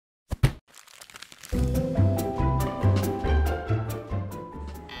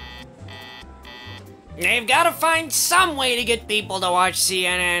They've got to find some way to get people to watch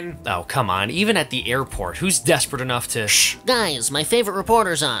CNN. Oh, come on. Even at the airport, who's desperate enough to— Shh, guys, my favorite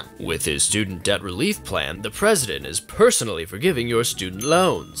reporter's on. With his student debt relief plan, the president is personally forgiving your student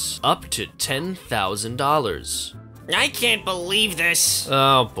loans. Up to $10,000. I can't believe this.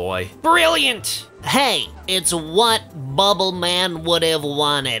 Oh, boy. Brilliant. Hey, it's what Bubble Man would have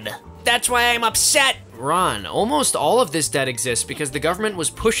wanted. That's why I'm upset. Ron, almost all of this debt exists because the government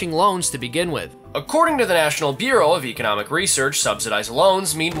was pushing loans to begin with. According to the National Bureau of Economic Research, subsidized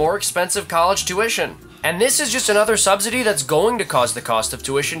loans mean more expensive college tuition. And this is just another subsidy that's going to cause the cost of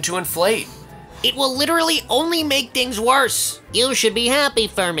tuition to inflate. It will literally only make things worse. You should be happy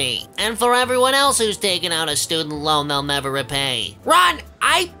for me, and for everyone else who's taken out a student loan they'll never repay. Ron,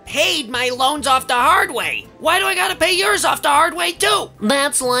 I paid my loans off the hard way. Why do I gotta pay yours off the hard way too?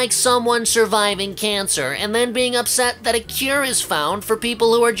 That's like someone surviving cancer and then being upset that a cure is found for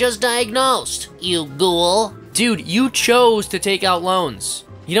people who are just diagnosed. You ghoul. Dude, you chose to take out loans.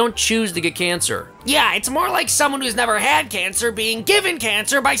 You don't choose to get cancer. Yeah, it's more like someone who's never had cancer being given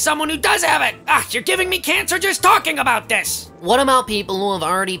cancer by someone who does have it. You're giving me cancer just talking about this. What about people who have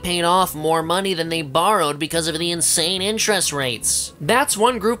already paid off more money than they borrowed because of the insane interest rates? That's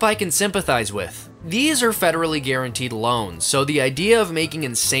one group I can sympathize with. These are federally guaranteed loans, so the idea of making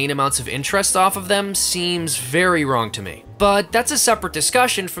insane amounts of interest off of them seems very wrong to me. But that's a separate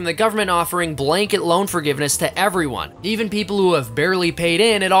discussion from the government offering blanket loan forgiveness to everyone, even people who have barely paid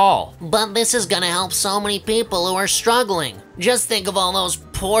in at all. But this is gonna help so many people who are struggling. Just think of all those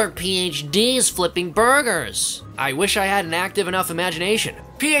poor PhDs flipping burgers. I wish I had an active enough imagination.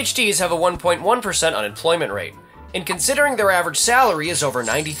 PhDs have a 1.1% unemployment rate. And considering their average salary is over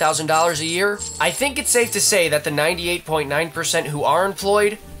 $90,000 a year, I think it's safe to say that the 98.9% who are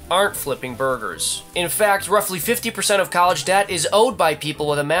employed aren't flipping burgers. In fact, roughly 50% of college debt is owed by people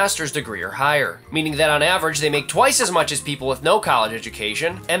with a master's degree or higher, meaning that on average they make twice as much as people with no college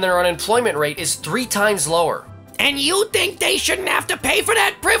education, and their unemployment rate is 3 times lower. And you think they shouldn't have to pay for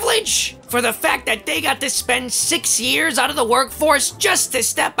that privilege? For the fact that they got to spend 6 years out of the workforce just to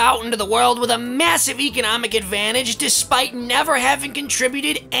step out into the world with a massive economic advantage despite never having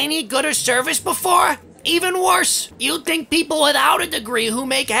contributed any good or service before? Even worse, you think people without a degree who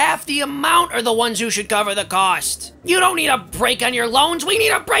make half the amount are the ones who should cover the cost. You don't need a break on your loans, we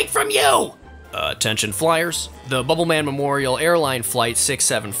need a break from you! Attention flyers. The Bubbleman Memorial Airline Flight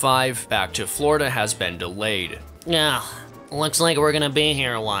 675 back to Florida has been delayed. Yeah, looks like we're gonna be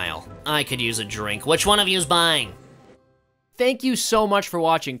here a while. I could use a drink. Which one of you's buying? Thank you so much for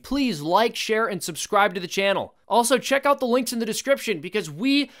watching. Please like, share, and subscribe to the channel. Also, check out the links in the description because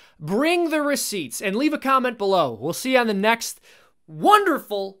we bring the receipts, and leave a comment below. We'll see you on the next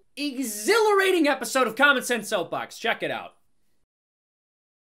wonderful, exhilarating episode of Common Sense Soapbox. Check it out.